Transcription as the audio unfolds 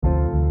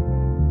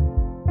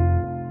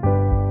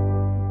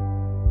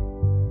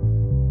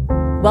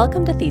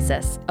Welcome to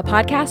Thesis, a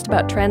podcast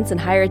about trends in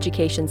higher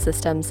education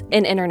systems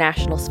in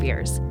international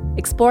spheres,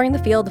 exploring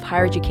the field of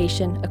higher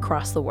education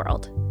across the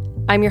world.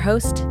 I'm your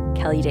host,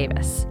 Kelly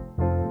Davis.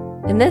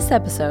 In this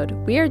episode,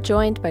 we are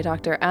joined by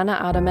Dr. Anna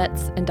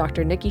Adametz and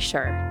Dr. Nikki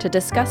Schur to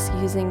discuss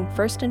using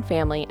First and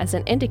Family as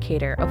an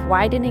indicator of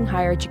widening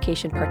higher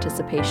education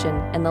participation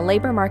and the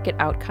labor market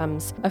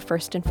outcomes of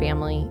First and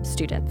Family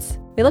students.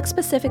 We look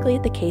specifically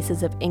at the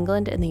cases of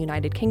England and the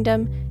United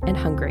Kingdom and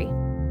Hungary.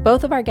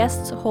 Both of our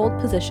guests hold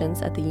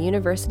positions at the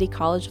University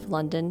College of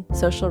London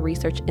Social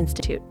Research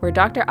Institute, where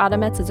Dr.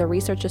 Adametz is a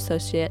research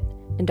associate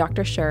and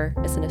Dr.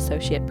 Schur is an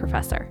associate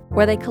professor,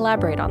 where they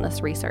collaborate on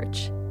this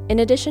research. In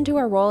addition to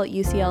her role at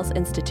UCL's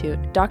Institute,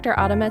 Dr.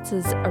 Adametz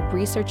is a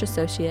research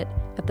associate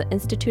at the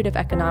Institute of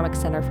Economics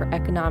Center for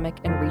Economic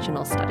and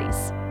Regional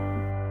Studies.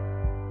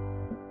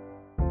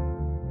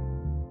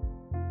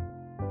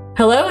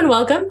 Hello and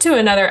welcome to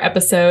another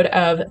episode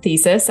of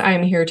Thesis.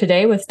 I'm here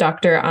today with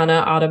Dr.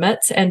 Anna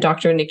Adametz and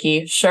Dr.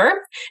 Nikki Schur,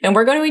 and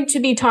we're going to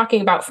be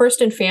talking about First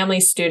and Family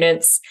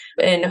students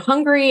in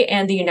Hungary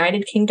and the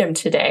United Kingdom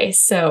today.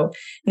 So,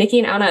 Nikki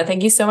and Anna,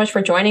 thank you so much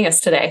for joining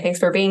us today. Thanks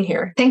for being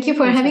here. Thank you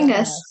for having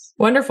us.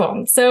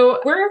 Wonderful. So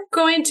we're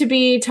going to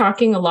be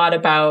talking a lot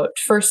about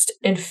First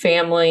and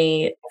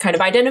Family kind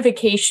of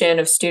identification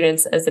of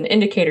students as an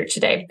indicator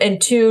today in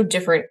two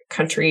different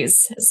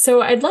countries.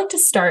 So I'd like to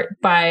start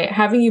by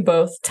having you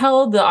both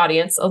tell the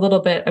audience a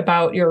little bit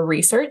about your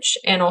research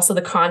and also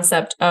the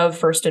concept of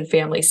First and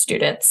Family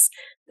students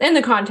in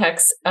the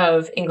context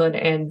of England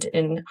and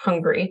in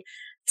Hungary.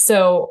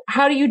 So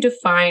how do you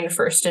define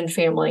First and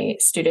Family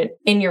student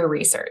in your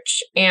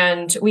research?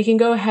 And we can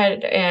go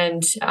ahead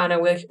and, Anna,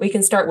 we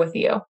can start with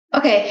you.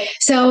 Okay,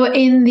 so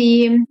in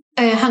the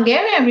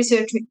Hungarian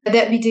research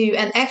that we do,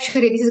 and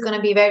actually this is going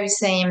to be very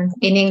same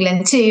in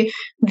England too,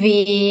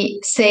 we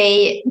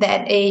say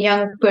that a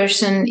young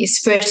person is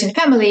first in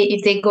family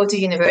if they go to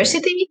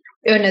university,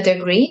 earn a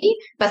degree,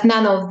 but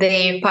none of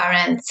their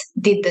parents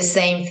did the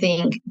same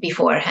thing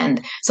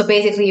beforehand. So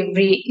basically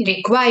we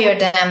require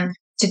them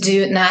to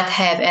do not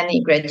have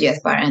any graduate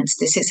parents.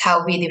 This is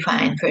how we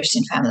define First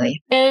in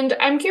Family. And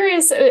I'm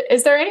curious,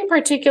 is there any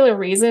particular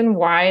reason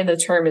why the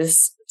term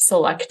is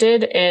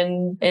selected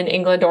in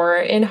England or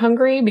in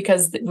Hungary?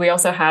 Because we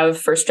also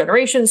have first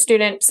generation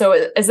student. So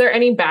is there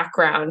any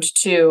background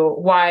to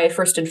why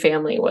First and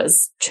Family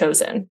was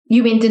chosen?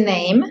 You mean the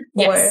name?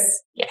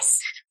 Yes.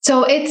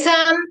 So it's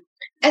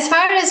as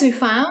far as we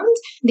found,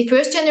 the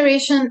first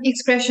generation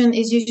expression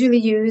is usually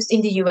used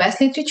in the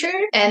US literature,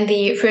 and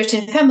the First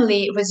in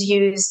Family was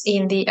used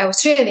in the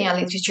Australian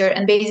literature.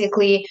 And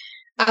basically,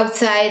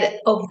 outside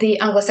of the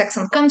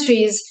Anglo-Saxon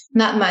countries,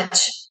 not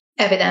much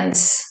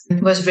evidence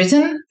was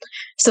written.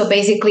 So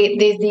basically,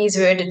 these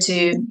were the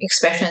two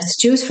expressions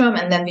to choose from,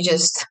 and then we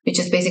just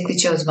basically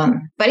chose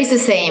one. But it's the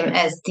same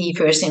as the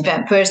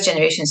first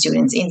generation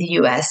students in the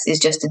US. Is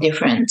just a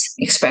different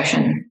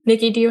expression.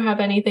 Nikki, do you have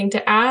anything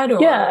to add?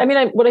 Or? Yeah, I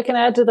mean, what I can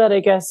add to that,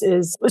 I guess,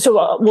 is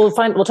we'll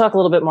talk a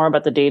little bit more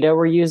about the data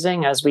we're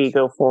using as we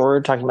go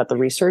forward, talking about the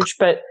research.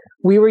 But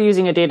we were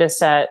using a data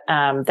set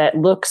that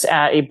looks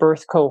at a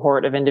birth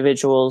cohort of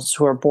individuals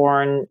who are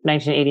born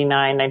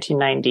 1989,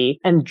 1990,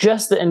 and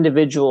just the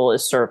individual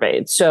is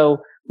surveyed. So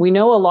we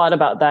know a lot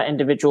about that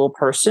individual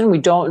person. We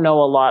don't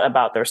know a lot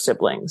about their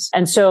siblings.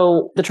 And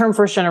so the term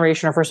first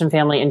generation or First and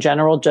Family in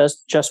general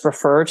just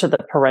refer to the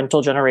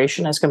parental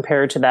generation as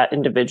compared to that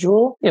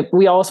individual.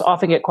 We also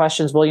often get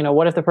questions, well,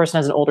 what if the person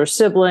has an older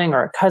sibling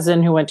or a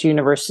cousin who went to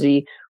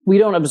university? We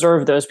don't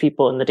observe those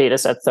people in the data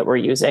sets that we're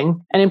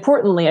using. And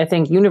importantly, I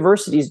think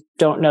universities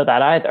don't know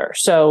that either.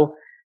 So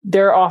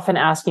they're often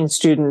asking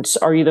students,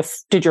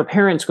 did your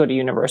parents go to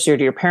university or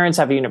do your parents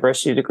have a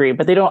university degree?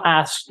 But they don't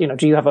ask,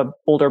 do you have an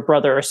older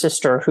brother or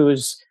sister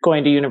who's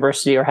going to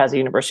university or has a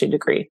university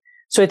degree?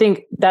 So I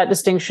think that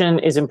distinction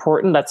is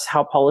important. That's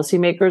how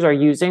policymakers are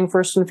using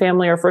First and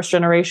Family or first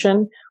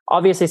generation.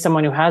 Obviously,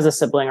 someone who has a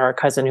sibling or a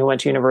cousin who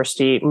went to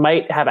university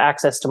might have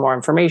access to more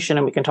information,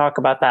 and we can talk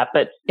about that.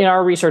 But in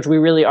our research, we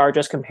really are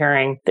just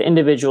comparing the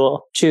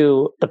individual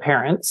to the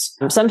parents.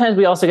 Sometimes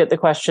we also get the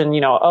question,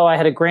 I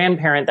had a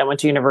grandparent that went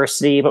to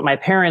university, but my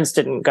parents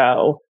didn't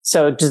go.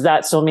 So does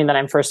that still mean that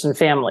I'm First and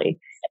Family?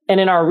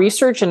 And in our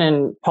research and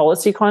in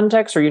policy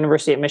context or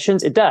university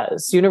admissions, it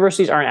does.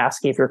 Universities aren't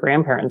asking if your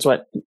grandparents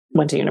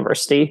went to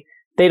university.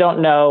 They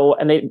don't know,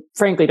 and they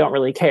frankly don't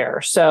really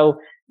care. So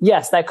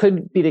yes, that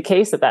could be the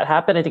case that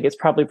happened. I think it's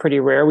probably pretty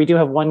rare. We do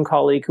have one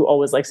colleague who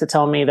always likes to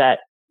tell me that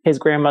his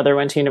grandmother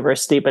went to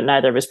university, but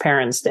neither of his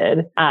parents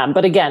did.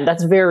 But again,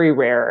 that's very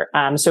rare.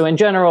 So in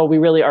general, we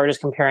really are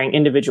just comparing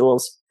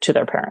individuals to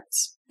their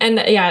parents. And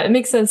yeah, it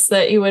makes sense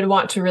that you would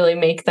want to really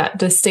make that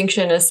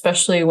distinction,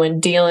 especially when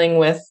dealing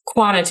with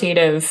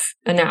quantitative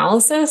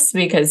analysis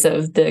because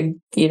of the,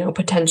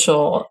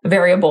 potential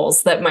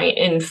variables that might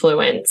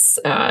influence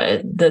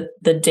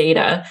the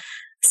data.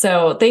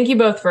 So thank you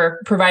both for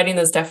providing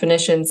those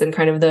definitions and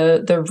kind of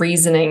the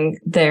reasoning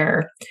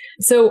there.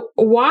 So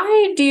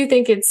why do you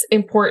think it's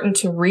important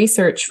to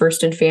research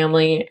first and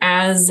family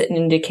as an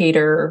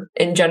indicator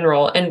in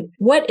general? And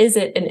what is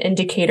it an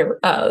indicator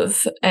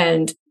of?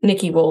 And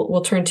Nikki,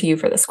 we'll turn to you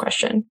for this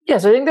question.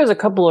 Yes, I think there's a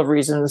couple of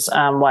reasons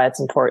why it's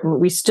important.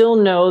 We still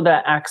know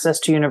that access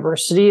to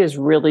university is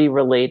really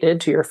related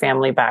to your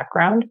family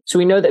background. So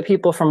we know that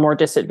people from more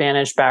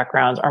disadvantaged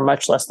backgrounds are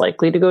much less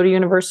likely to go to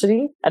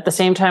university. At the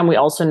same time, we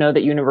also know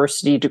that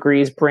university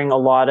degrees bring a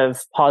lot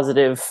of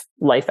positive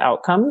life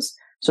outcomes.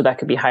 So that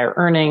could be higher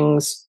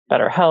earnings,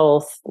 better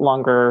health,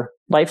 longer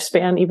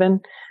lifespan even.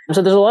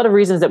 So there's a lot of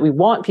reasons that we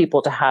want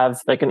people to have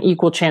like an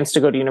equal chance to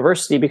go to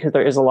university because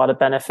there is a lot of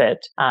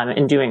benefit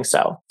in doing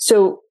so.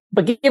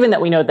 But given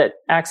that we know that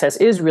access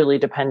is really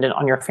dependent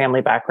on your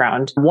family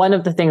background, one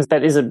of the things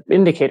that is an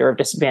indicator of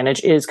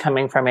disadvantage is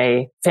coming from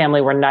a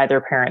family where neither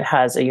parent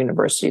has a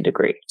university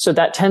degree. So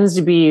that tends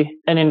to be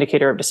an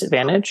indicator of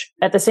disadvantage.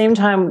 At the same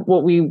time,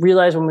 what we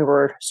realized when we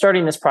were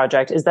starting this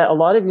project is that a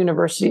lot of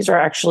universities are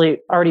actually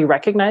already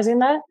recognizing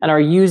that and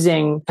are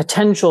using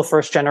potential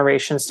first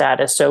generation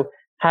status. So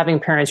having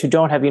parents who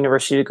don't have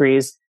university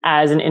degrees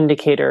as an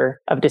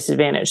indicator of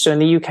disadvantage. So in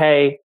the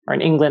UK or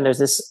in England, there's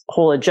this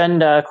whole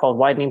agenda called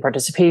widening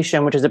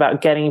participation, which is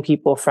about getting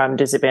people from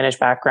disadvantaged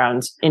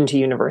backgrounds into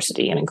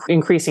university and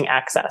increasing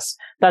access.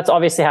 That's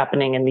obviously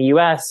happening in the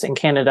US and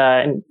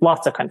Canada and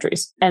lots of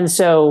countries. And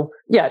so,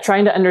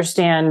 trying to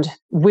understand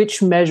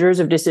which measures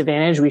of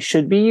disadvantage we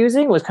should be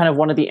using was kind of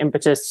one of the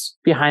impetus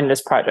behind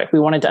this project. We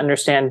wanted to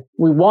understand,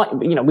 we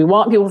want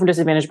people from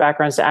disadvantaged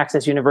backgrounds to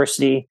access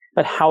university,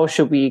 but how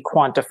should we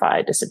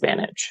quantify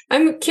disadvantage?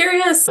 I'm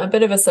curious, a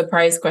bit of a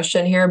surprise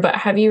question here, but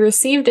have you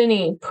received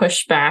any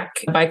pushback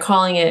by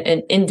calling it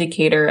an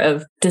indicator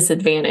of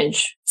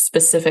disadvantage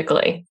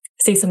specifically?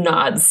 I see some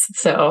nods.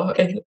 So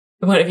if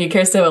one of you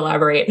cares to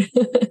elaborate.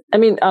 I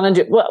mean,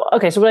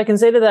 so what I can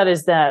say to that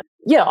is that,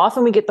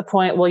 often we get the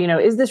point,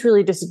 is this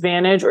really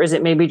disadvantage or is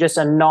it maybe just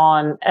a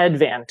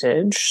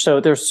non-advantage?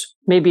 So there's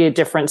maybe a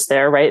difference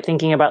there, right?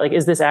 Thinking about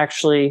is this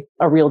actually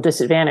a real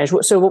disadvantage?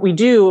 So what we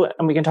do,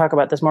 and we can talk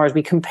about this more, is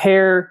we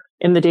compare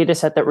in the data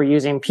set that we're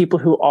using people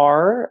who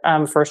are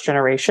first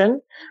generation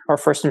or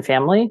first in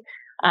family.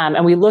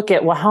 And we look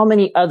at, how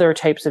many other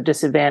types of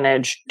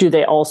disadvantage do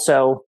they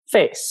also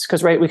face?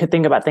 Because, right, we could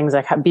think about things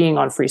like being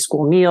on free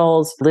school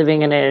meals,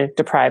 living in a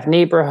deprived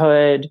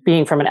neighborhood,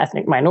 being from an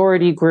ethnic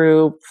minority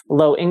group,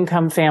 low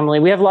income family.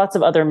 We have lots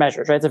of other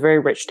measures, right? It's a very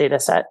rich data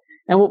set.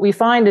 And what we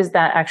find is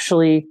that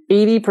actually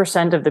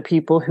 80% of the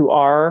people who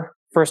are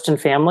first in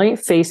family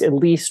face at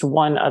least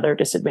one other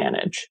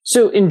disadvantage.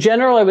 So in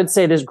general, I would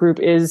say this group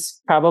is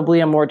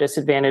probably a more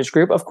disadvantaged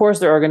group. Of course,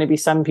 there are going to be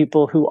some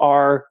people who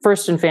are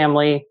first in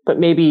family, but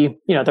maybe,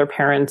 their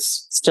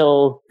parents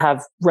still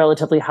have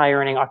relatively high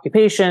earning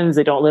occupations.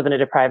 They don't live in a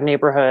deprived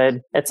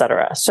neighborhood, et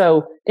cetera.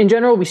 So in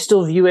general, we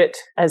still view it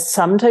as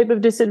some type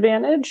of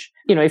disadvantage.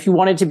 If you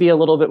wanted to be a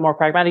little bit more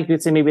pragmatic, you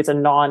could say maybe it's a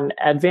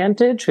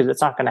non-advantage because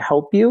it's not going to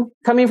help you.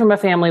 Coming from a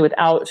family with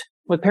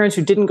parents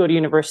who didn't go to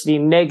university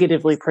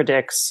negatively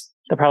predicts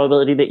the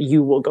probability that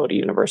you will go to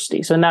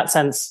university. So in that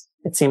sense,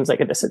 it seems like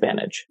a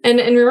disadvantage. And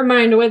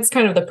remind, what's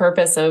kind of the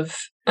purpose of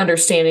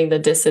understanding the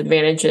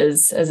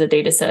disadvantages as a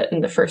data set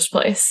in the first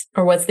place?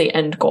 Or what's the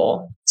end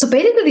goal? So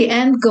basically the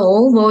end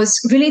goal was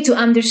really to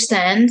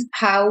understand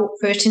how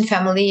first in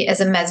family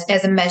as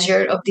a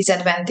measure of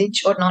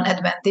disadvantage or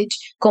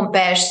non-advantage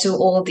compares to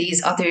all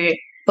these other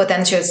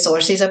potential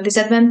sources of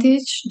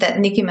disadvantage that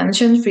Nikki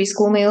mentioned, free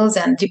school meals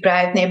and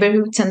deprived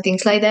neighborhoods and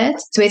things like that.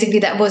 So basically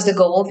that was the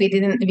goal. We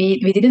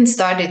didn't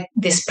start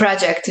this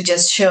project to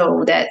just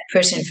show that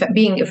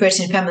being a first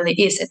in family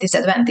is a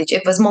disadvantage.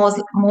 It was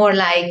more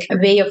like a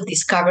way of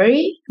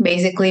discovery.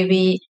 Basically,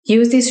 we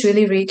use this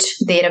really rich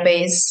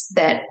database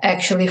that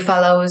actually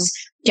follows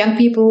young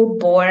people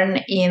born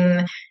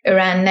in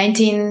around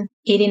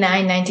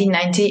 1989,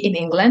 1990 in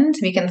England.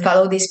 We can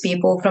follow these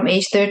people from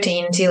age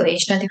 13 till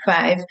age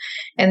 25,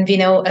 and we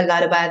know a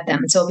lot about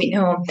them. So we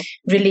know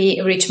really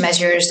rich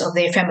measures of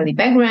their family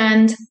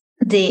background.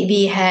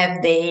 We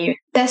have their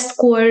test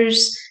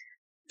scores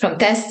from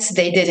tests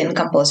they did in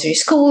compulsory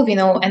school,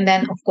 and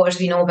then of course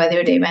we know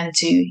whether they went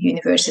to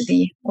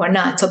university or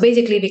not. So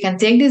basically we can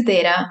take this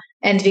data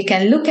and we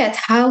can look at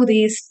how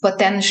these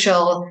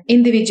potential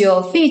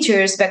individual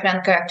features,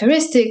 background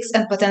characteristics,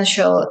 and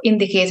potential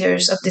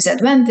indicators of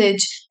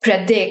disadvantage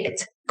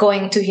predict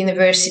going to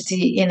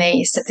university in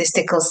a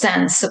statistical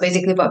sense. So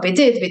basically what we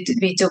did,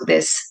 we took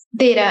this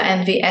data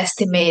and we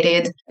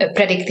estimated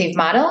predictive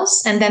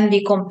models, and then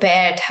we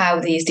compared how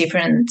these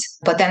different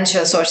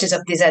potential sources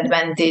of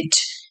disadvantage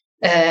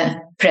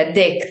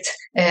predict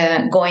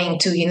going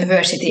to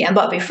university. And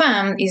what we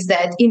found is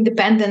that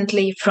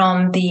independently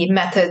from the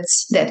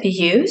methods that we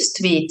used,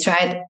 we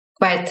tried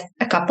quite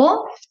a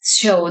couple,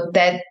 showed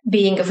that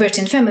being a first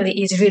in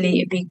family is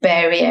really a big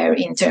barrier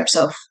in terms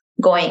of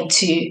going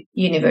to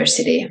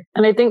university.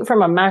 And I think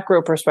from a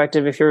macro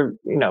perspective, if you're,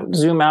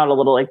 zoom out a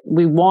little, like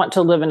we want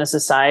to live in a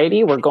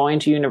society where going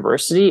to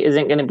university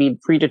isn't going to be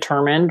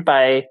predetermined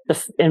by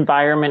the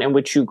environment in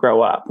which you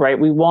grow up, right?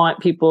 We want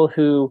people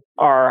who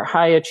are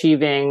high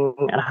achieving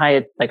and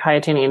high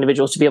attaining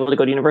individuals to be able to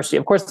go to university.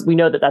 Of course, we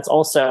know that that's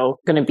also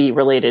going to be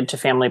related to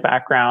family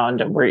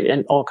background and we're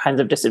in all kinds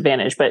of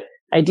disadvantage. But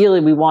ideally,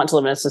 we want to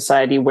live in a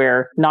society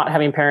where not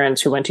having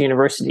parents who went to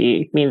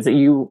university means that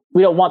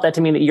we don't want that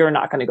to mean that you're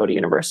not going to go to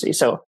university.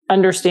 So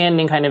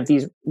understanding kind of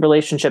these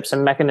relationships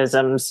and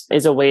mechanisms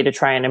is a way to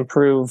try and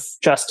improve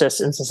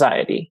justice in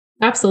society.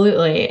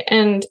 Absolutely.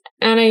 And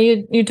Anna,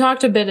 you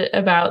talked a bit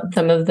about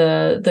some of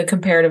the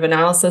comparative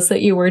analysis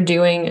that you were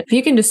doing. If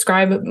you can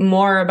describe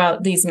more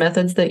about these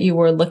methods that you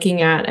were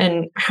looking at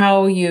and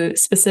how you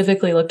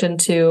specifically looked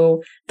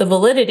into the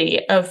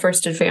validity of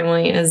first and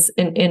family as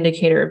an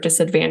indicator of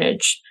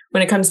disadvantage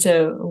when it comes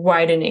to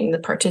widening the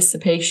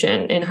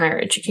participation in higher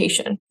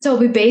education. So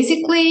we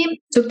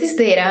basically took this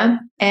data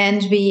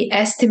and we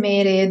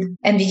estimated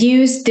and we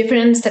used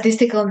different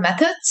statistical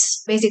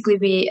methods. Basically,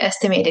 we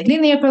estimated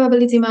linear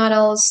probability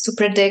models to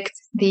predict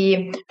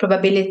the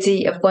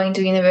probability of going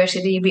to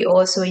university. We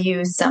also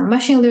used some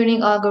machine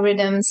learning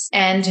algorithms,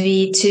 and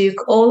we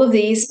took all of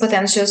these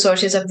potential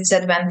sources of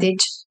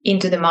disadvantage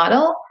into the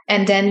model.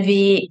 And then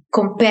we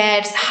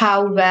compared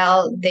how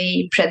well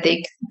they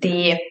predict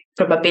the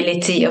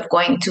probability of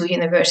going to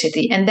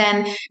university. And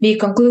then we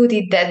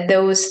concluded that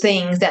those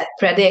things that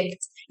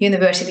predict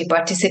university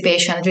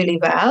participation really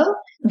well,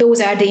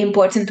 those are the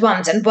important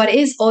ones. And what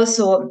is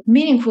also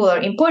meaningful or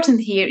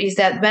important here is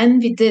that when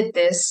we did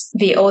this,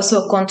 we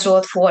also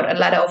controlled for a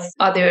lot of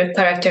other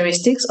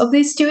characteristics of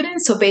these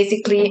students. So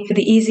basically,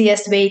 the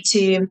easiest way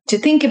to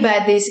think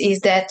about this is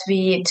that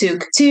we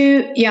took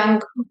two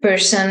young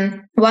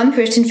person, one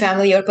first in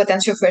family or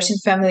potential first in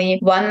family,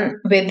 one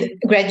with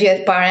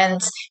graduate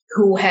parents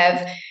who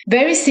have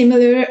very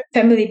similar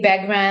family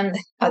background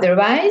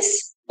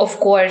otherwise, of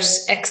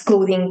course,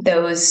 excluding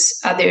those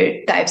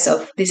other types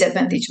of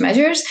disadvantage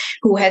measures,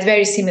 who had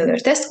very similar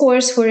test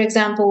scores, for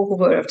example, who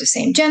were of the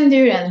same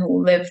gender and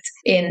who lived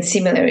in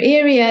similar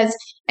areas.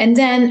 And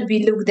then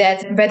we looked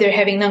at whether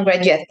having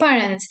non-graduate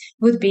parents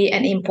would be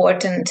an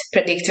important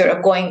predictor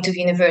of going to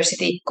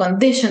university,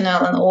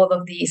 conditional on all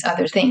of these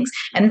other things.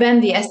 And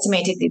when we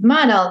estimated these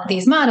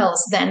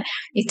models, then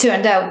it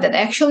turned out that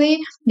actually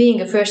being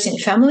a first in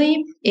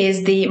family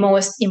is the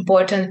most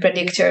important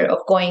predictor of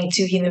going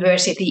to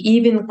university,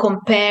 even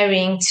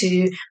comparing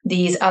to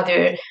these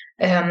other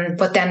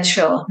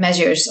potential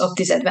measures of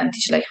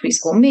disadvantage like free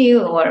school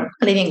meal or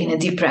living in a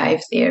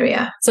deprived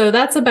area. So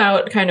that's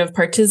about kind of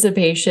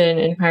participation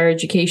in higher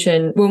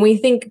education. When we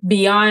think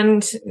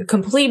beyond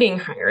completing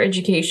higher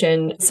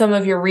education, some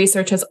of your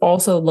research has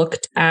also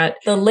looked at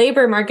the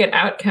labor market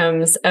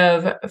outcomes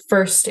of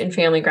first in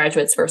family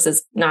graduates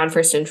versus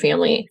non-first in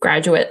family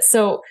graduates.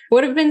 So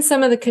what have been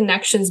some of the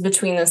connections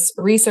between this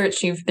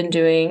research you've been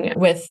doing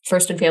with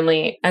first in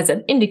family as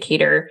an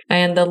indicator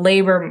and the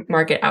labor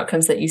market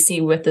outcomes that you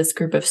see with this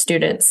group of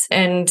students?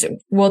 And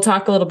we'll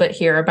talk a little bit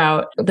here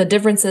about the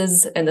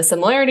differences and the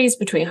similarities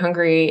between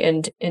Hungary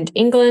and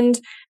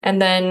England.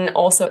 And then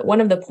also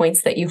one of the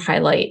points that you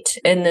highlight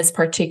in this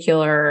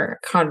particular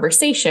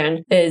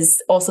conversation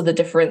is also the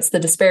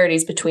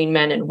disparities between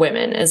men and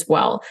women as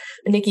well.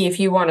 Nikki, if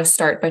you want to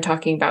start by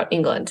talking about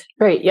England.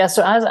 Great. Yeah.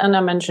 So as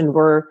Anna mentioned,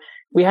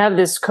 we have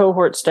this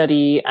cohort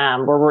study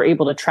where we're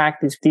able to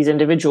track these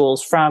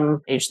individuals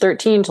from age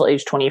 13 till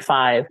age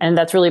 25. And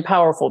that's really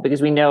powerful because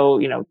we know,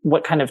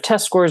 what kind of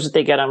test scores that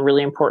they get on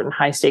really important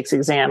high stakes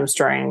exams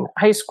during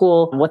high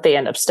school, what they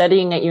end up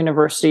studying at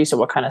university. So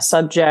what kind of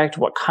subject,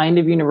 what kind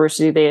of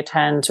university they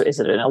attend. So is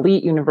it an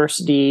elite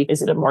university?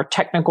 Is it a more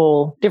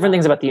technical, different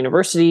things about the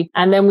university?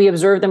 And then we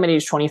observe them at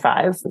age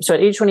 25. So at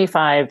age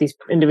 25, these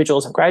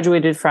individuals have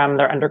graduated from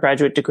their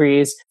undergraduate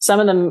degrees. Some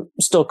of them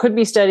still could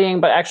be studying,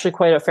 but actually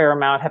quite a fair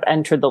amount have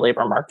entered the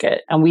labor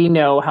market, and we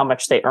know how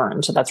much they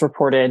earn. So that's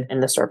reported in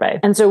the survey.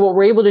 And so what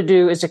we're able to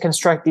do is to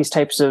construct these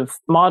types of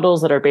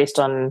models that are based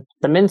on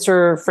the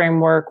Mincer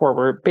framework, where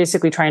we're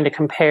basically trying to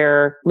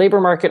compare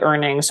labor market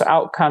earnings, so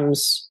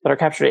outcomes that are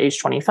captured at age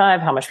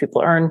 25, how much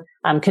people earn,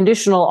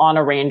 conditional on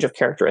a range of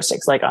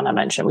characteristics, like Anna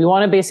mentioned. We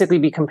want to basically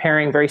be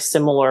comparing very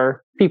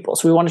similar people.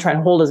 So we want to try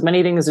and hold as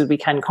many things as we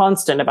can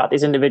constant about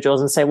these individuals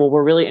and say, well,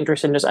 we're really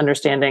interested in just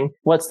understanding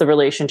what's the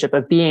relationship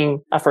of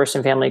being a first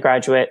and family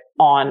graduate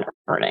on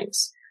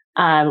earnings.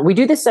 We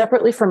do this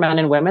separately for men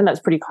and women. That's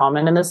pretty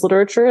common in this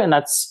literature. And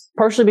that's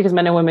partially because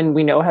men and women,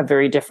 we know, have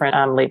very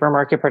different labor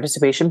market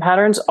participation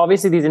patterns.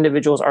 Obviously, these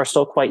individuals are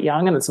still quite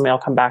young, and that's something I'll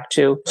come back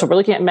to. So we're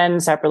looking at men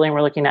separately, and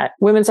we're looking at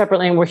women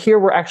separately. And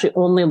we're actually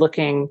only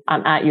looking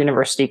at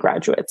university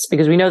graduates,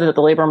 because we know that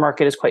the labor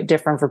market is quite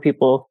different for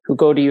people who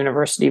go to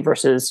university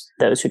versus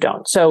those who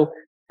don't. So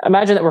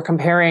imagine that we're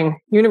comparing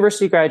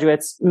university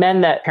graduates,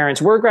 men that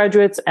parents were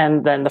graduates,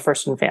 and then the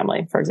first in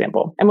family, for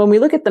example. And when we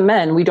look at the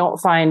men, we don't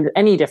find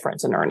any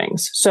difference in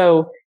earnings.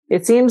 So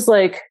it seems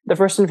like the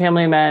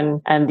first-in-family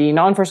men and the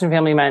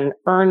non-first-in-family men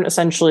earn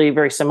essentially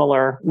very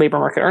similar labor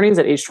market earnings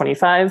at age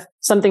 25.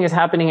 Something is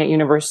happening at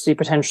university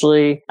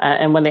potentially,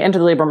 and when they enter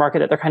the labor market,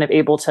 that they're kind of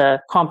able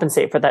to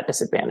compensate for that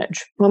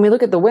disadvantage. When we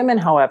look at the women,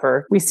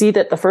 however, we see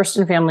that the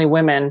first-in-family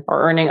women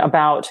are earning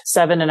about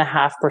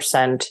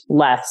 7.5%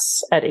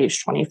 less at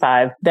age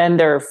 25 than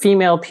their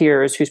female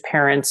peers whose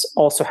parents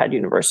also had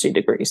university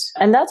degrees.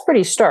 And that's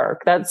pretty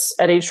stark. That's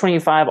at age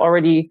 25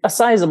 already a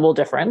sizable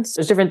difference.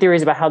 There's different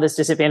theories about how this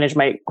disadvantage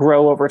might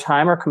grow over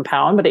time or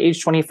compound, but at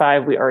age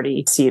 25, we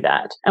already see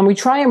that. And we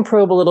try and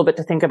probe a little bit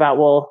to think about,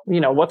 well,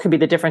 what could be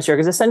the difference here?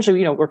 Because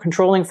essentially, we're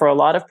controlling for a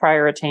lot of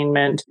prior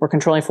attainment. We're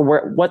controlling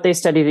for what they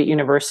studied at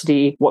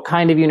university, what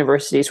kind of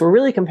universities. We're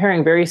really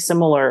comparing very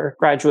similar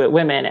graduate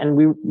women.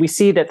 And we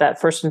see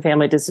that first in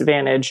family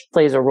disadvantage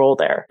plays a role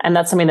there. And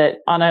that's something that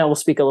Anna will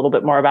speak a little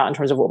bit more about in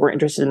terms of what we're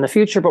interested in the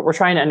future, but we're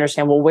trying to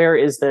understand, well, where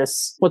is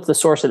this? What's the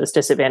source of this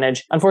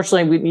disadvantage?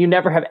 Unfortunately, you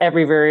never have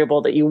every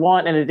variable that you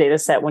want in a data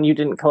set when you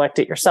didn't collect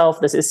it yourself.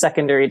 This is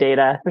secondary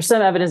data. There's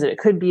some evidence that it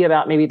could be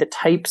about maybe the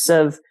types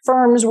of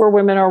firms where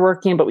women are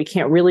working, but we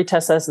can't really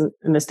test this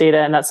in this data.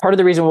 And that's part of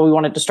the reason why we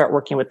wanted to start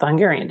working with the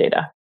Hungarian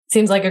data.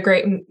 Seems like a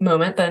great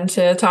moment then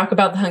to talk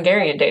about the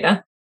Hungarian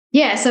data.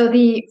 Yeah, so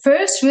the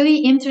first really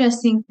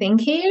interesting thing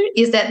here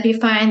is that we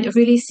find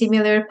really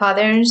similar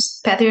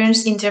patterns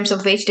in terms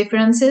of wage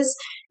differences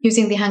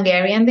using the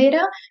Hungarian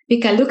data.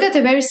 We can look at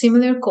a very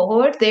similar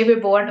cohort. They were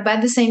born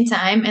about the same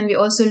time, and we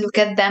also look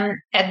at them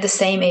at the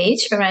same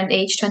age, around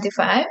age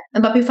 25.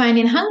 And what we find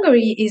in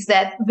Hungary is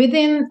that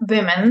within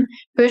women,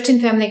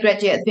 first-in-family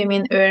graduate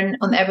women earn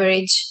on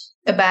average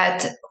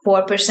about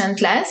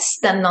 4% less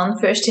than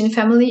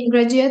non-first-in-family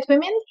graduate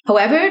women.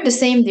 However, the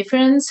same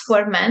difference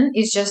for men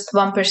is just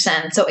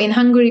 1%. So in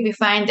Hungary, we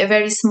find a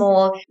very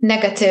small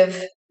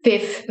negative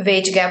fifth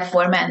wage gap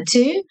for men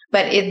too,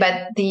 but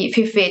the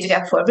fifth wage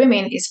gap for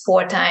women is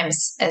 4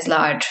 times as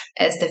large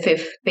as the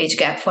fifth wage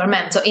gap for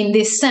men. So in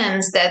this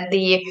sense that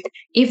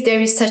if there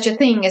is such a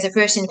thing as a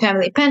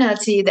first-in-family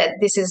penalty, that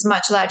this is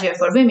much larger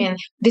for women,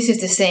 this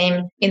is the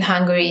same in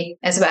Hungary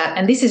as well.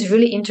 And this is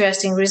really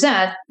interesting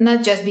result,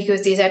 not just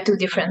because these are two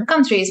different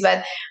countries,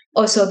 but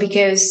also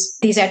because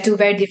these are two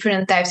very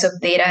different types of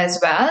data as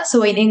well.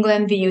 So in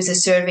England, we use a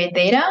survey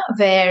data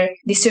where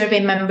the survey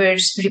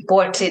members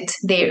reported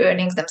their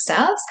earnings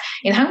themselves.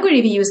 In Hungary,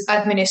 we use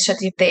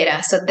administrative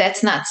data. So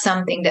that's not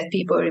something that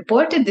people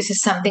reported. This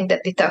is something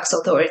that the tax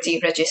authority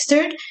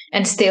registered.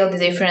 And still the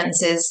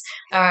differences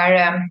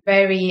are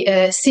very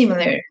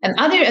similar.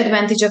 Another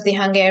advantage of the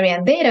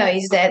Hungarian data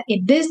is that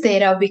in this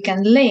data, we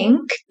can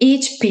link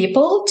each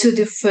people to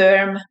the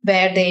firm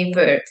where they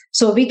work.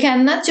 So we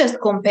can not just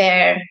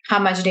compare how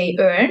much they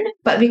earn,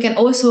 but we can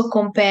also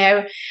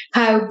compare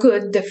how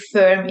good the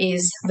firm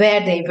is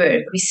where they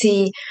work. We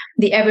see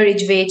the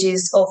average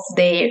wages of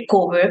their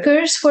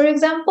co-workers, for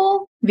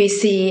example. We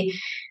see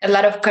a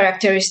lot of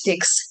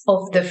characteristics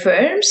of the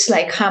firms,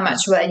 like how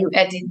much value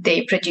added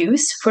they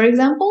produce, for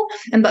example.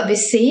 And what we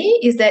see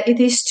is that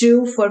it is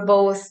true for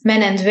both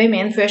men and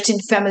women,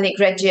 first-in-family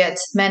graduate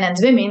men and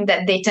women,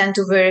 that they tend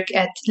to work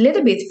at a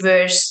little bit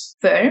worse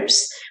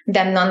firms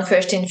than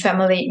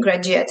non-first-in-family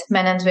graduate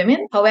men and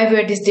women.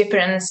 However, this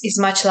difference is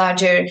much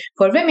larger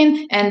for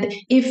women. And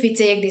if we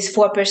take this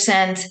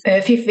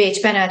 4% fifth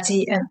wage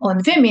penalty on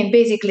women,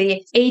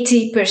 basically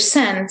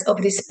 80%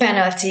 of this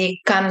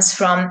penalty comes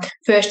from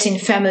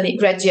first-in-family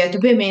graduate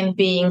women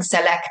being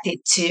selected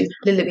to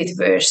a little bit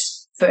worse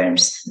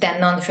firms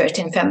than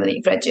non-first-in-family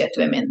graduate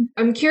women.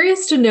 I'm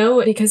curious to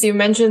know, because you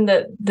mentioned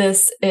that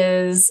this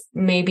is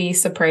maybe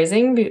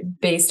surprising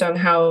based on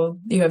how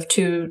you have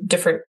two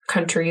different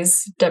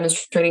countries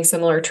demonstrating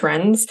similar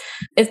trends.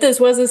 If this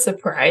was a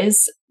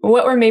surprise,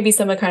 what were maybe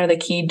some of kind of the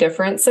key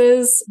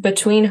differences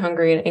between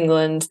Hungary and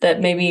England that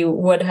maybe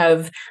would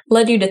have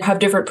led you to have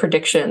different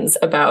predictions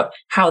about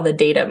how the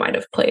data might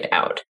have played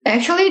out?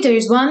 Actually, there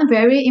is one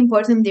very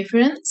important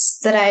difference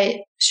that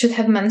I should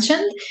have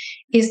mentioned,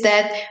 is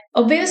that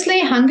obviously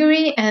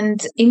Hungary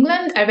and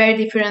England are very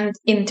different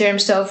in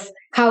terms of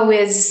how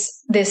is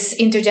this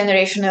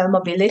intergenerational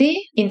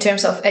mobility in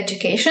terms of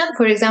education.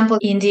 For example,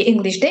 in the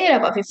English data,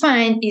 what we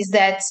find is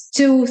that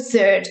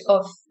 2/3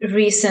 of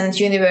recent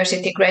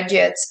university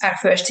graduates are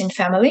first in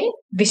family,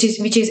 which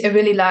is a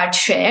really large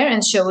share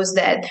and shows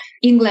that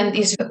England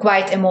is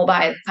quite a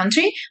mobile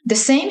country. The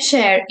same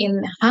share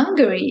in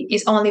Hungary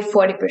is only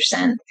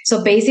 40%.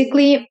 So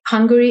basically,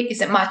 Hungary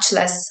is a much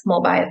less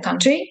mobile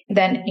country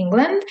than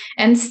England.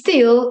 And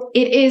still,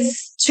 it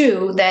is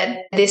true that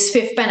this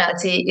fifth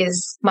penalty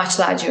is much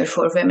larger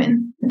for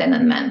women than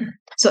on men.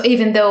 So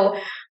even though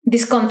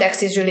this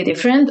context is really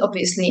different,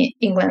 obviously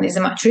England is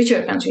a much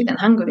richer country than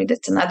Hungary.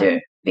 That's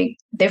another big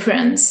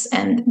difference.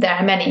 And there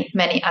are many,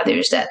 many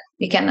others that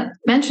we cannot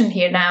mention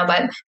here now.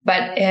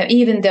 But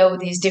even though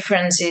these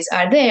differences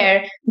are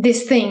there,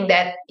 this thing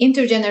that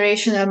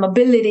intergenerational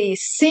mobility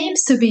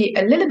seems to be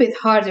a little bit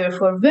harder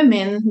for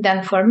women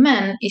than for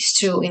men is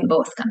true in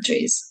both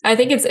countries. I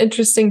think it's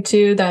interesting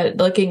too that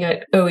looking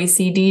at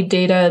OECD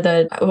data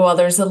that, well,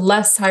 there's a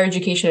less higher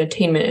education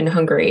attainment in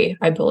Hungary,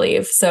 I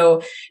believe.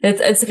 So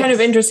it's kind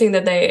of interesting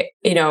that they,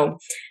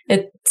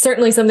 it's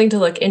certainly something to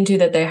look into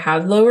that they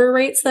have lower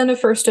rates than a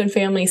first and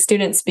family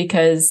students,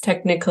 because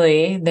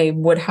technically they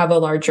would have a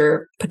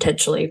larger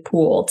potentially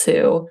pool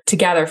to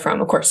gather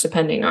from, of course,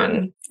 depending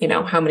on,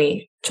 how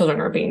many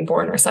children are being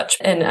born or such,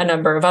 and a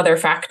number of other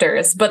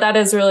factors. But that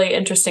is really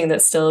interesting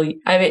that still,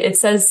 it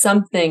says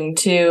something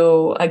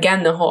to,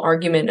 again, the whole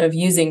argument of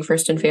using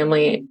first and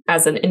family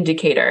as an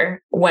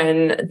indicator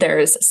when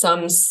there's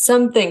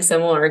something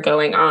similar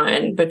going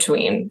on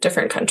between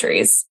different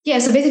countries. Yeah,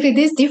 so basically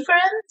this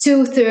different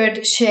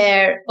 2/3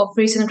 share of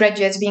recent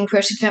graduates being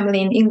first and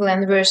family in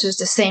England versus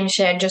the same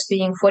share just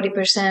being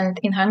 40%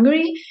 in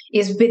Hungary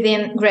is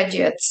within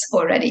graduates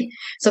already.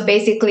 So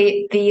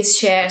basically these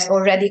shares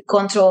already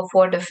control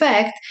for the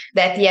fact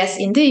that, yes,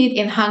 indeed,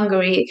 in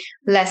Hungary,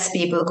 less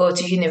people go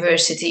to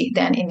university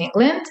than in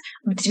England,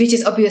 which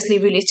is obviously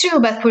really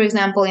true. But for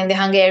example, in the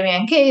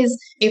Hungarian case,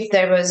 if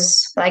there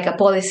was like a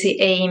policy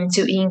aim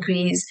to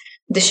increase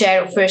the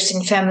share of first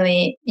in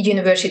family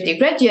university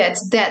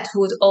graduates, that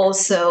would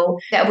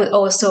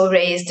also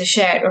raise the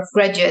share of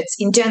graduates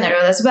in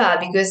general as well,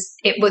 because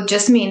it would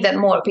just mean that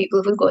more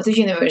people would go to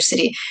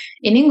university.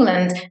 In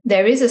England,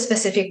 there is a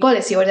specific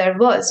policy, or there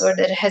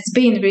has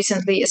been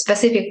recently a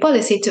specific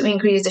policy to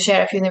increase the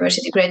share of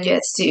university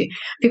graduates to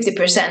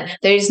 50%.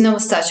 There is no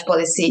such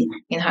policy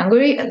in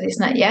Hungary, at least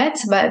not yet,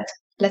 but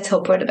let's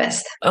hope for the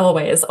best.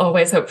 Always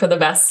hope for the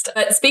best.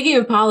 But speaking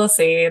of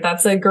policy,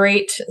 that's a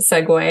great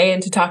segue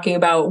into talking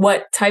about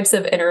what types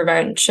of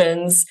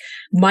interventions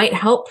might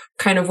help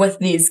kind of with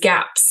these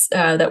gaps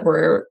that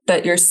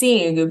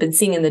you've been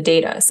seeing in the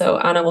data. So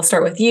Anna, we'll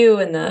start with you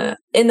in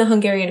the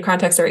Hungarian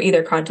context or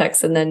either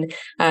context, and then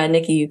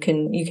Nikki, you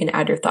can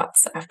add your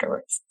thoughts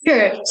afterwards.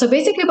 Sure. So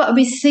basically what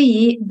we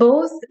see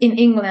both in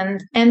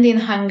England and in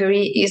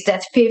Hungary is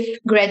that fifth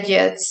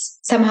graduates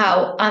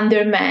somehow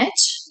undermatch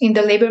in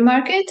the labor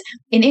market.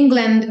 In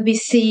England, we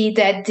see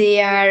that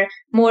they are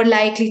more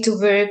likely to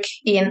work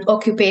in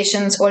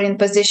occupations or in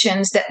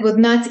positions that would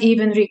not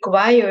even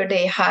require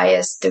the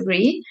highest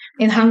degree.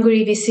 In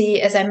Hungary, we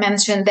see, as I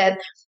mentioned, that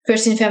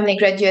first-in-family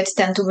graduates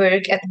tend to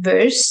work at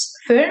worse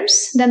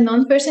firms than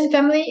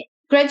non-first-in-family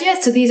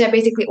graduates. So these are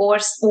basically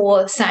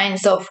all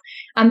signs of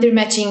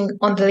undermatching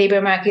on the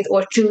labor market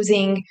or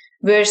choosing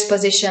worse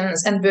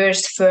positions and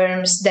worse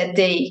firms that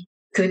they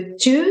could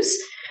choose.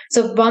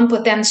 So one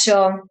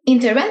potential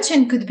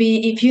intervention could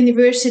be if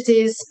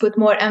universities put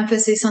more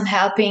emphasis on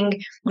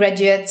helping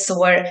graduates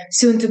or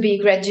soon-to-be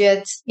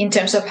graduates in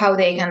terms of how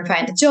they can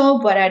find a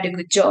job, what are the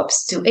good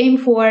jobs to aim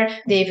for.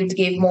 They would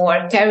give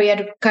more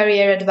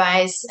career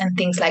advice and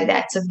things like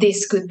that. So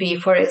this could be,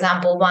 for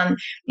example, one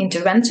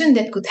intervention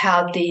that could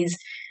help these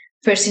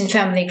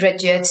first-in-family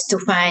graduates to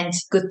find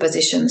good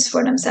positions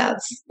for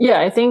themselves. Yeah,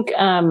 I think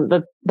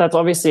that's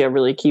obviously a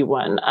really key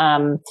one.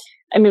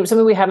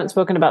 Something we haven't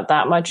spoken about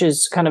that much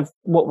is kind of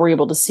what we're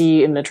able to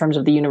see in the terms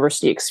of the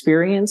university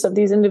experience of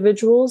these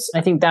individuals.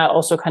 I think that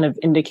also kind of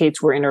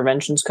indicates where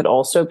interventions could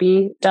also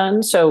be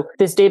done. So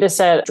this data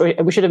set,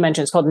 we should have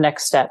mentioned, it's called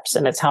Next Steps,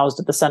 and it's housed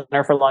at the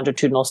Center for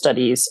Longitudinal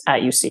Studies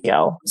at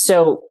UCL.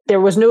 So there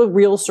was no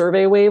real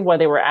survey wave while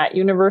they were at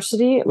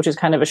university, which is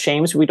kind of a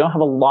shame. So we don't have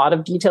a lot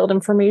of detailed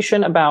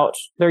information about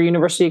their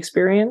university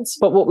experience.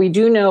 But what we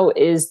do know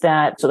is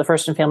that the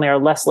first and family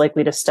are less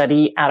likely to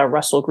study at a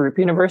Russell Group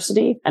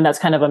university. And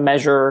that's kind of a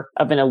measure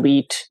of an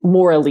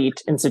more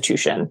elite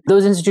institution.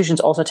 Those institutions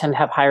also tend to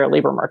have higher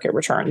labor market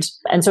returns.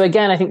 And so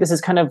again, I think this is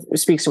kind of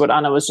speaks to what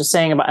Anna was just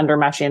saying about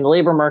undermatching in the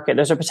labor market.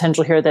 There's a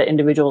potential here that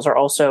individuals are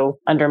also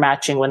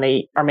undermatching when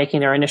they are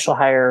making their initial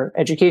higher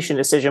education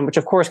decision, which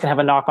of course can have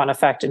a knock-on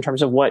effect in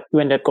terms of what you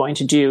end up going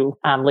to do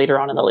later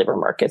on in the labor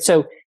market.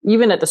 So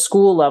even at the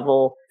school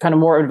level, kind of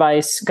more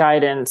advice,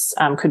 guidance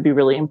could be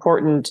really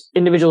important.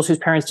 Individuals whose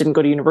parents didn't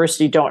go to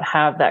university don't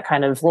have that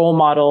kind of role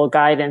model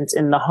guidance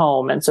in the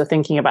home. And so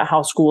thinking about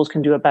how schools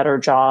can do a better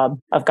job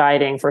of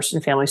guiding first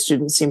and family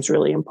students seems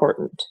really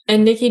important.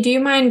 And Nikki, do you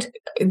mind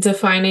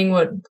defining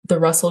what the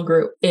Russell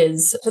Group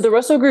is? So the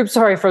Russell Group,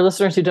 sorry for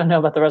listeners who don't know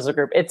about the Russell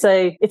Group, it's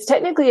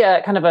technically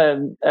a kind of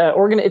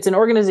it's an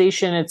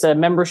organization. It's a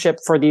membership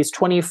for these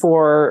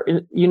 24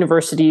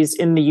 universities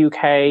in the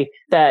UK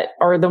that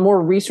are the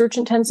more research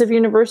intensive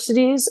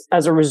universities.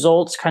 As a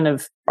result, kind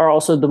of are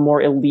also the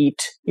more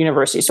elite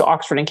universities. So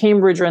Oxford and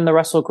Cambridge are in the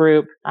Russell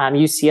group.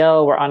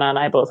 UCL, where Anna and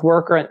I both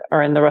work,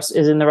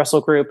 is in the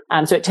Russell group.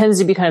 So it tends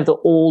to be kind of the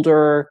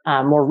older,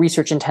 more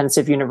research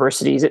intensive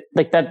universities.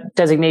 Like that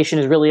designation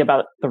is really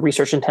about the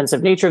research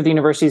intensive nature of the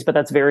universities, but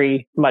that's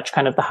very much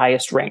kind of the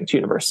highest ranked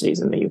universities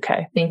in the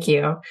UK. Thank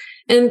you.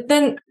 And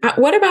then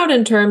what about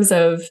in terms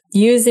of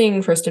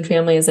using first and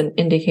family as an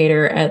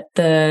indicator at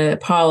the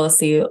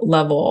policy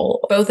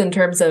level, both in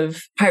terms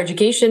of higher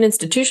education,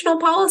 institutional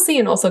policy,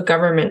 and also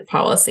government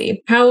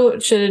policy? How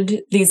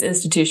should these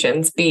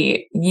institutions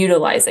be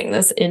utilizing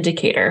this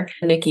indicator?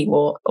 Nikki,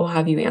 we'll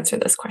have you answer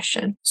this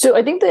question. So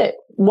I think that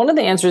one of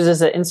the answers is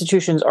that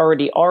institutions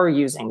already are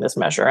using this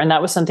measure. And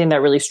that was something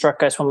that really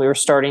struck us when we were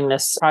starting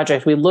this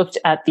project. We looked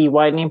at the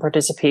widening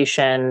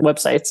participation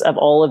websites of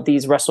all of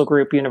these Russell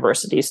Group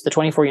universities, the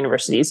 24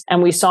 universities,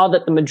 and we saw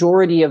that the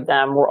majority of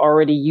them were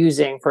already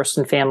using first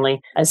and family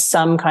as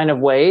some kind of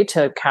way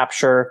to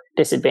capture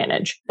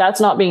disadvantage.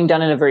 That's not being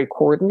done in a very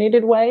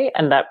coordinated way,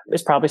 and that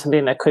is probably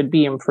something that could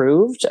be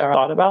improved or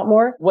thought about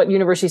more. What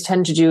universities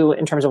tend to do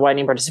in terms of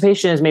widening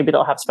participation is maybe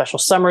they'll have special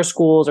summer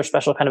schools or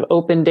special kind of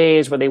open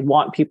days where they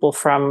want people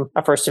from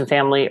a first and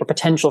family or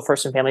potential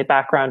first and family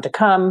background to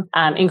come.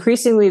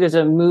 Increasingly, there's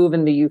a move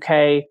in the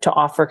UK to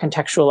offer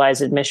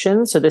contextualized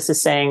admissions. So this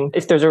is saying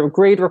if there's a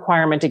grade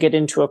requirement to get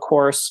into a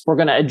course, we're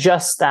going to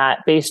adjust that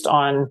based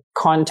on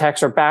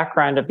context or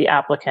background of the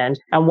applicant.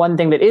 And one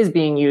thing that is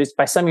being used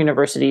by some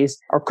universities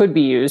or could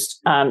be used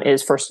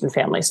is first and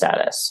family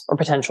status or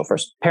potential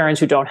first parents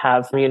who don't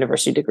have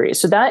university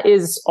degrees. So that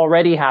is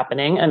already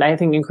happening. And I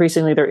think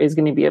increasingly there is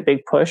going to be a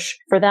big push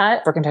for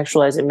that, for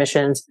contextualized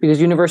admissions,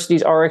 because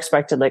universities are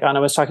expected, like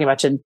Anna was talking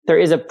about, there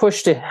is a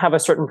push to have a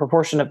certain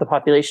proportion of the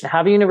population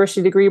have a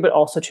university degree, but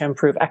also to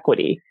improve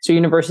equity. So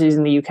universities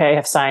in the UK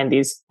have signed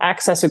these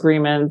access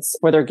agreements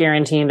where they're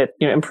guaranteeing that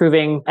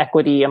improving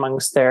equity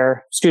amongst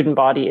their student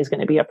body is going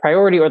to be a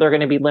priority, or they're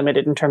going to be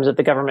limited in terms of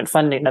the government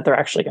funding that they're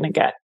actually going to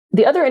get.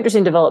 The other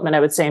interesting development,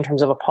 I would say, in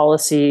terms of a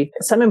policy,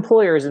 some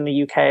employers in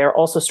the UK are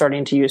also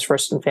starting to use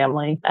first and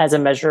family as a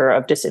measure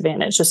of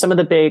disadvantage. So some of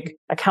the big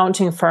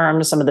accounting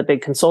firms, some of the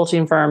big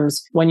consulting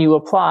firms, when you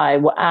apply,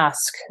 will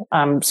ask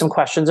some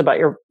questions about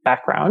your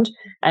background.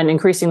 And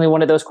increasingly,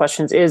 one of those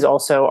questions is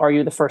also, are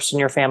you the first in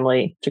your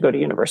family to go to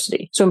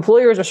university? So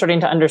employers are starting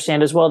to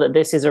understand as well that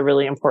this is a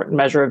really important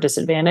measure of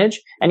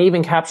disadvantage, and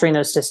even capturing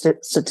those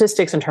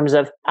statistics in terms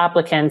of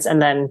applicants. And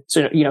then,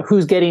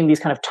 who's getting these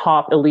kind of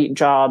top elite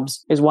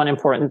jobs is one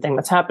important thing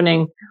that's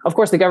happening. Of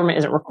course, the government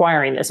isn't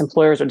requiring this.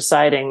 Employers are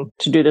deciding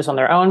to do this on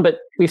their own, but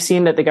we've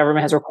seen that the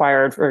government has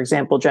required, for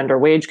example, gender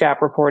wage gap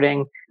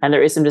reporting. And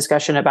there is some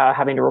discussion about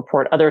having to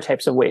report other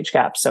types of wage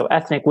gaps. So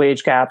ethnic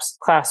wage gaps,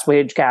 class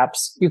wage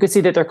gaps. You could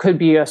see that there could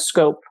be a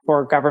scope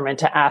for government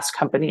to ask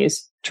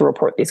companies to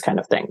report these kind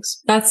of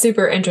things. That's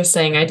super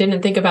interesting. I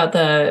didn't think about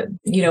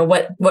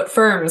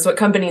what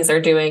companies are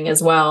doing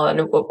as well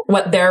and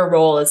what their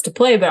role is to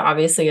play, but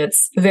obviously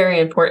it's very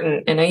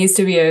important. And I used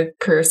to be a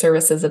career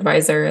services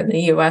advisor in the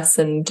US,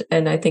 and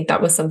I think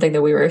that was something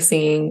that we were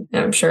seeing,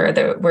 and I'm sure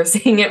that we're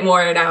seeing it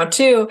more now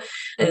too,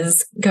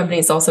 is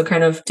companies also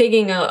kind of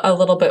taking a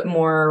little bit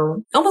more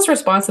almost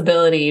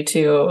responsibility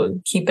to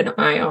keep an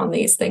eye on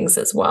these things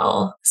as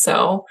well.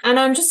 So, and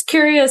I'm just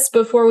curious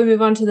before we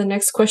move on to the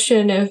next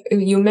question, if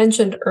you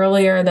mentioned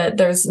earlier that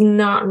there's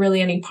not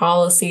really any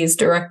policies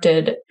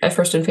directed at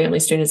first and family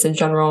students in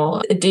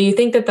general. Do you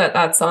think that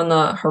that's on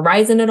the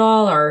horizon at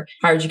all? Are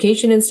higher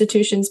education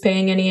institutions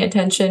paying any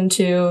attention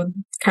to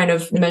kind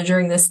of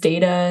measuring this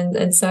data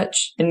and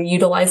such and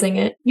utilizing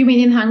it? You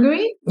mean in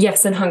Hungary?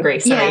 Yes, in Hungary.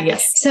 Sorry, yeah.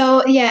 Yes.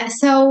 So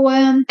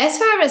as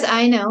far as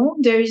I know,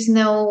 there is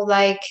no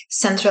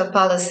central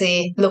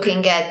policy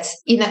looking at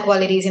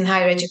inequalities in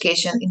higher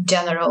education in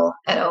general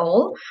at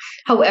all.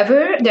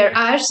 However, there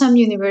are some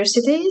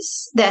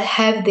universities that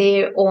have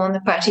their own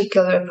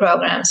particular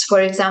programs.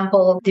 For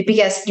example, the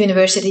biggest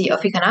university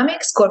of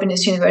economics,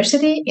 Corvinus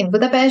University in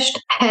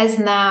Budapest, has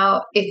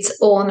now its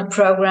own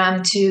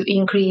program to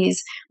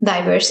increase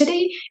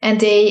diversity. And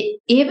they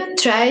even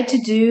try to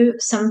do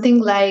something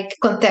like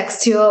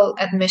contextual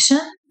admission,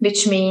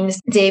 which means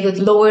they would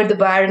lower the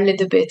bar a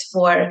little bit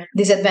for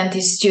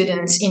disadvantaged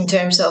students in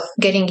terms of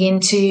getting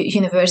into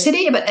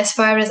university. But as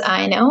far as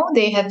I know,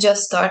 they have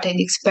just started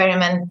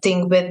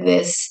experimenting with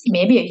this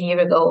maybe a year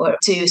ago or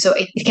two. So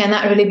it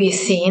cannot really be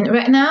seen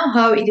right now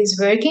how it is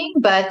working.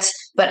 But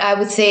I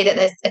would say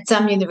that at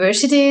some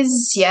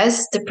universities,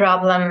 yes,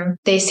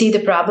 they see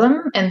the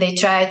problem and they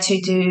try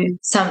to do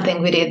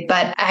something with it.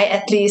 But I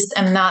at least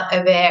am not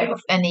aware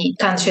of any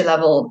country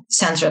level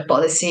central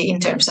policy in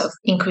terms of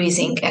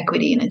increasing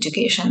equity in in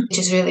education, which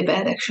is really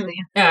bad, actually.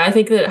 Yeah, I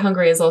think that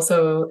Hungary is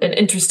also an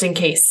interesting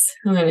case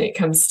when it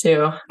comes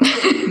to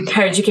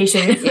higher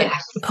education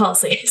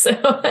policy.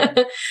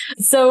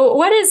 So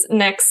what is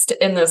next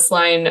in this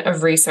line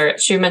of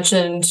research? You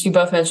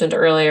both mentioned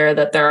earlier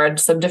that there are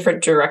some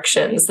different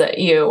directions that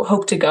you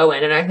hope to go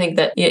in. And I think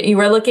that you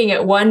were looking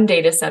at one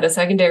data set, a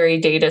secondary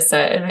data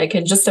set, and I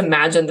can just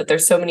imagine that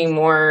there's so many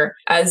more,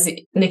 as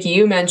Nikki,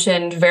 you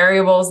mentioned,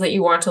 variables that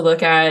you want to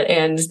look at.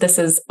 And this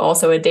is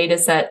also a data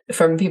set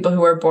from people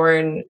who were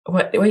born,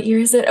 what year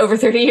is it? Over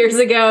 30 years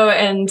ago.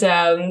 And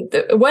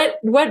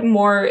what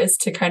more is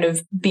to kind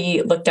of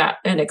be looked at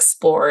and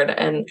explored?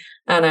 And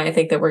I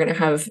think that we're going to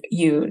have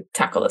you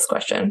tackle this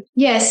question.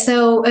 Yes.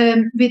 So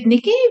with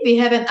Nikki, we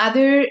have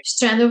another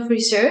strand of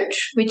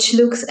research which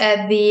looks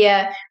at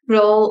the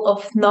role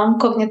of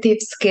non-cognitive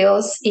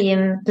skills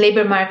in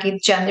labor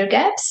market gender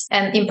gaps.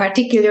 And in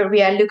particular,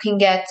 we are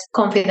looking at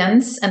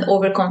confidence and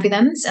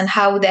overconfidence and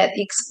how that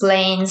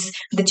explains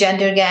the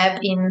gender gap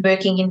in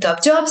working in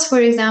top jobs, for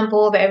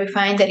example, where we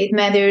find that it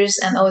matters,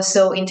 and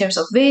also in terms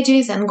of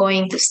wages and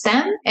going to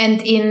STEM.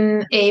 And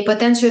in a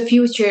potential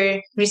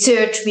future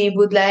research, we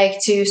would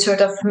like to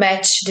sort of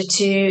match the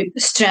two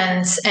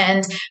strands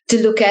and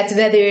to look at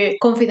whether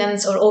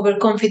confidence or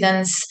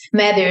overconfidence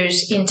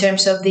matters in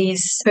terms of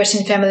these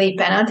person-family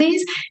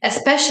penalties,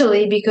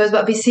 especially because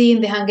what we see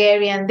in the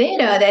Hungarian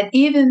data, that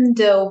even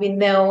though we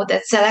know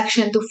that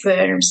selection to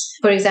firms,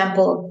 for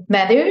example,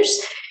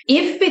 matters,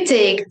 if we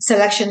take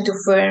selection to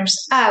firms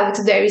out,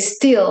 there is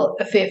still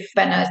a fifth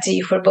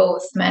penalty for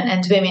both men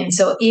and women.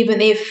 So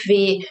even if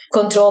we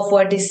control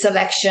for this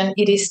selection,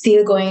 it is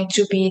still going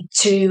to be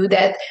true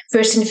that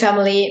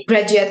first-in-family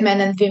graduate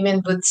men and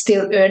women would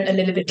still earn a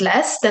little bit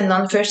less than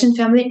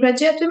non-first-in-family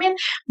graduate women.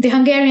 The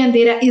Hungarian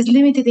data is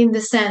limited in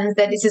the sense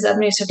that this is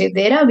administrative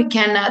data. We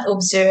cannot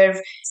observe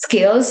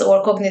skills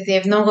or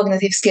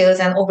non-cognitive skills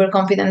and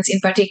overconfidence in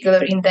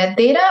particular in that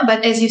data.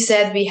 But as you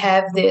said, we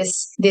have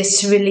this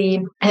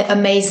really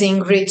amazing,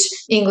 rich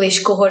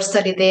English cohort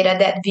study data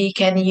that we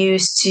can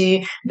use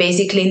to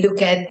basically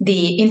look at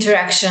the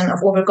interaction of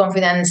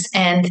overconfidence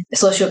and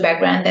social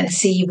background and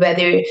see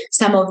whether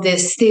some of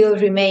this still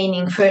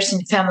remaining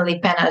first-in-family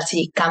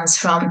penalty comes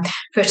from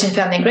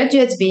first-in-family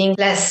graduates being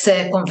less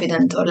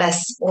confident or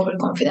less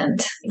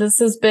overconfident. This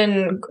has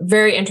been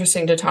very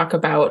interesting to talk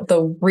about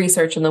the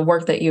research and the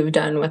work that you've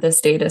done with this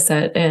data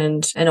set,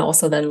 and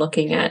also then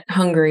looking at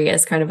Hungary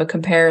as kind of a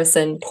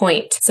comparison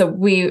point. So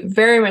we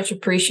very much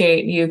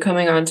appreciate you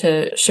coming on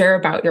to share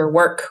about your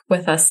work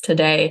with us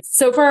today.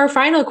 So for our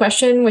final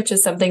question, which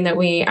is something that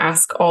we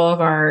ask all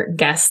of our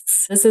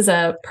guests, this is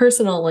a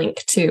personal link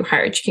to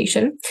higher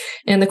education.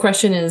 And the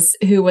question is,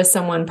 who was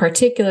someone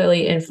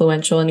particularly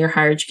influential in your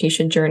higher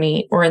education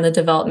journey or in the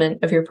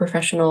development of your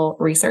professional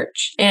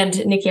research?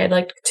 And Nikki, I'd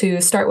like to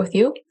start with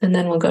you, and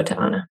then we'll go to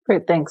Anna.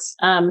 Great, thanks.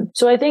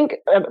 So I think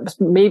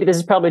maybe this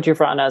is probably true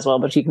for Anna as well,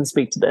 but she can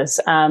speak to this.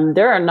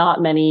 There are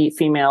not many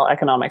female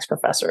economics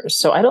professors.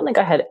 So I don't think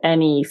I had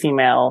any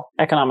female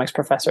economics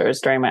professors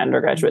during my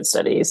undergraduate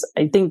studies.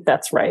 I think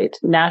that's right.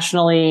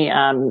 Nationally,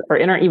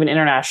 even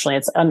internationally,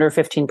 it's under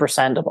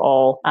 15% of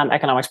all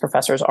economics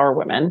professors are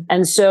women.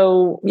 And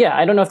so,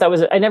 I don't know if that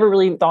was, I never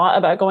really thought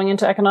about going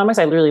into economics.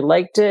 I really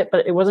liked it,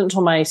 but it wasn't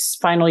until my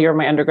final year of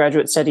my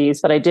undergraduate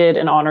studies that I did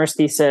an honors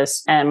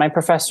thesis. And my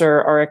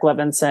professor, Arik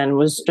Levinson,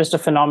 was just a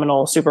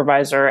phenomenal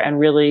supervisor and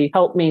really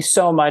helped me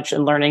so much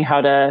in learning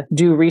how to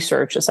do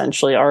research,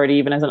 essentially, already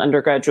even as an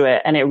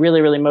undergraduate. And it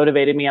really, really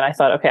motivated me. And I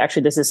thought, okay,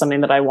 actually, this is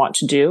something that I want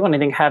to do. And I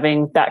think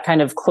having that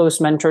kind of close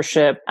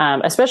mentorship,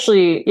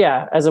 especially,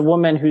 as a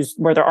woman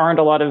where there aren't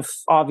a lot of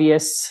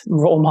obvious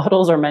role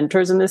models or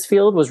mentors in this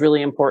field, was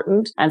really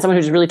important. And someone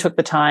who just really took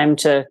the time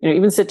to,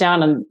 even sit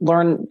down and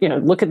learn,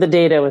 look at the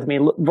data with me,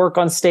 work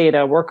on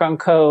Stata, work on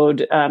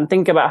code,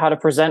 think about how to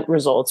present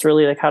results,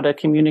 really like how to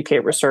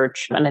communicate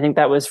research. And I think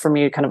that was for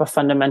me kind of a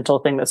fundamental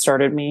thing that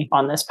started me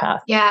on this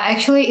path. Yeah,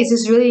 actually, it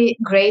is really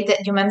great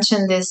that you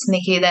mentioned this,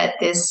 Nikki, that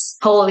this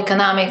whole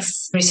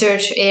economics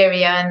research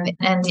area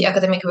and the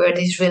academic world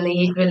is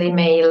really, really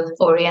male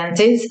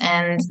oriented,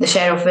 and the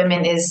share of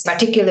women is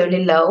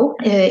particularly low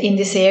in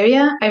this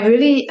area. I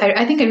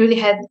think I really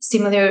had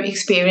similar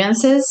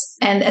experiences,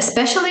 and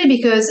especially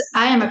because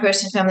I am a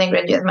person-family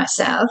graduate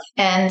myself,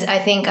 and I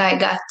think I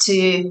got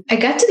to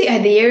the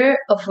idea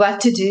of what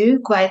to do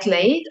quite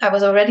late. I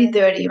was already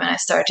 30 when I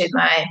started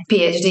my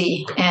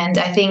PhD, and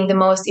I think the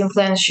most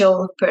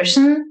influential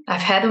person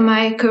I've had in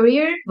my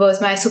career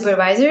was my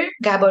supervisor,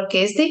 Gábor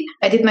Kézdi.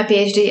 I did my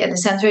PhD at the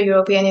Central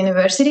European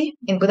University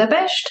in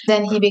Budapest.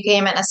 Then he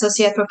became an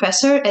associate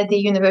professor at the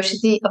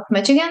University of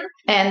Michigan,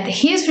 and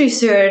his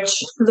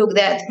research looked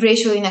at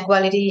racial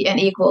inequality and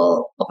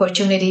equal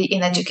opportunity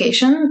in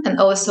education. And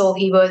also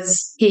he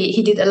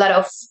did a lot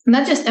of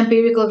not just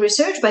empirical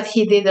research, but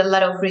he did a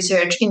lot of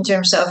research in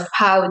terms of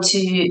how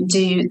to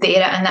do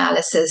data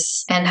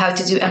analysis and how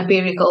to do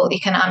empirical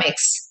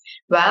economics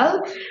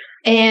well.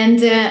 And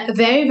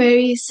very,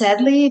 very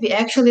sadly, we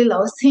actually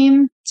lost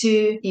him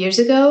 2 years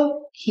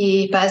ago.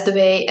 He passed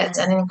away at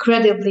an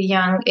incredibly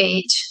young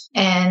age.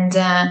 And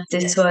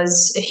this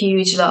was a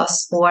huge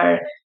loss for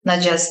not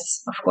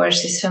just, of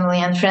course, his family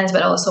and friends,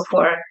 but also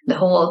for the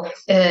whole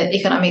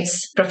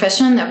economics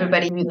profession.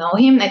 Everybody would know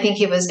him. I think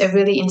he was a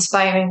really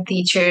inspiring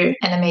teacher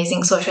and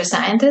amazing social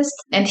scientist.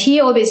 And he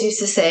always used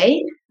to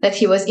say that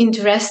he was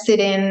interested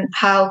in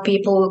how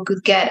people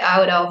could get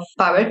out of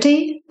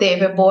poverty they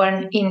were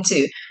born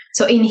into.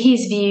 So in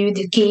his view,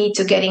 the key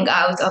to getting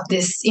out of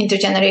this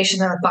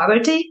intergenerational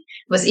poverty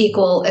was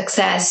equal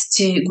access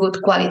to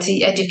good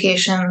quality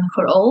education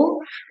for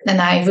all.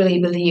 And I really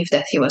believe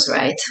that he was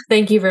right.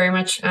 Thank you very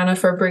much, Anna,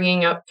 for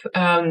bringing up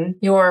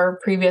your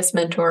previous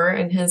mentor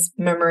and his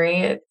memory.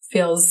 It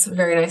feels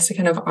very nice to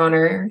kind of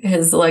honor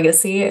his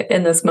legacy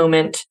in this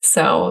moment.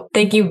 So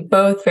thank you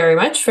both very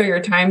much for your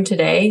time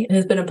today. It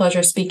has been a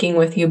pleasure speaking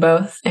with you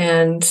both.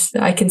 And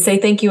I can say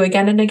thank you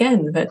again and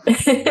again. But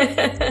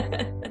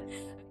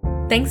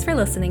Thanks for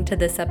listening to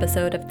this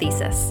episode of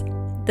Thesis.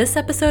 This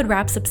episode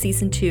wraps up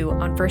Season 2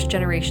 on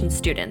first-generation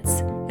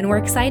students, and we're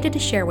excited to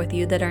share with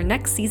you that our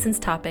next season's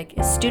topic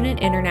is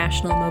student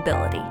international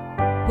mobility.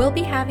 We'll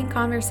be having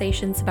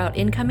conversations about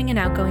incoming and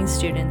outgoing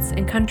students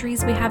in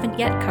countries we haven't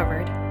yet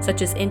covered,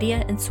 such as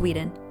India and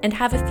Sweden, and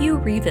have a few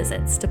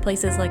revisits to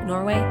places like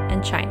Norway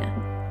and China.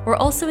 We're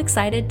also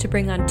excited to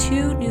bring on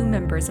 2 new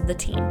members of the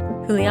team,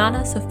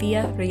 Juliana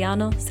Sofia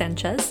Riano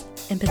Sanchez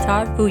and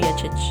Petar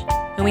Vujacic,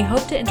 and we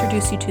hope to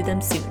introduce you to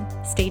them soon.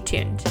 Stay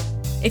tuned.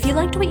 If you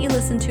liked what you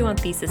listened to on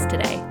Thesis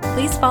today,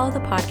 please follow the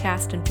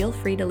podcast and feel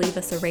free to leave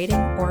us a rating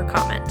or a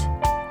comment.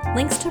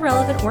 Links to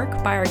relevant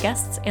work by our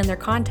guests and their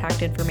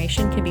contact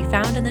information can be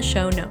found in the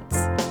show notes.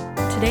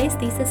 Today's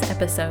Thesis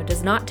episode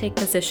does not take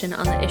position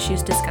on the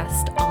issues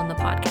discussed on the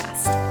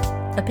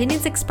podcast.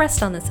 Opinions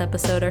expressed on this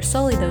episode are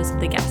solely those of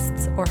the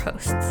guests or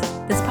hosts.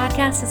 This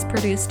podcast is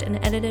produced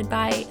and edited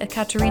by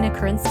Ekaterina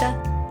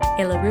Karinska,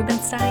 Ayla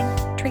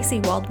Rubenstein, Tracy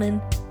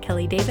Waldman,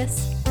 Kelly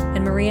Davis,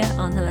 and Maria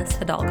Angeles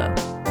Hidalgo.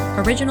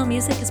 Original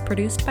music is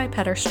produced by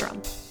Petter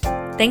Strum.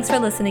 Thanks for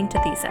listening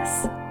to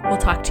Thesis. We'll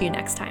talk to you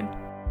next time.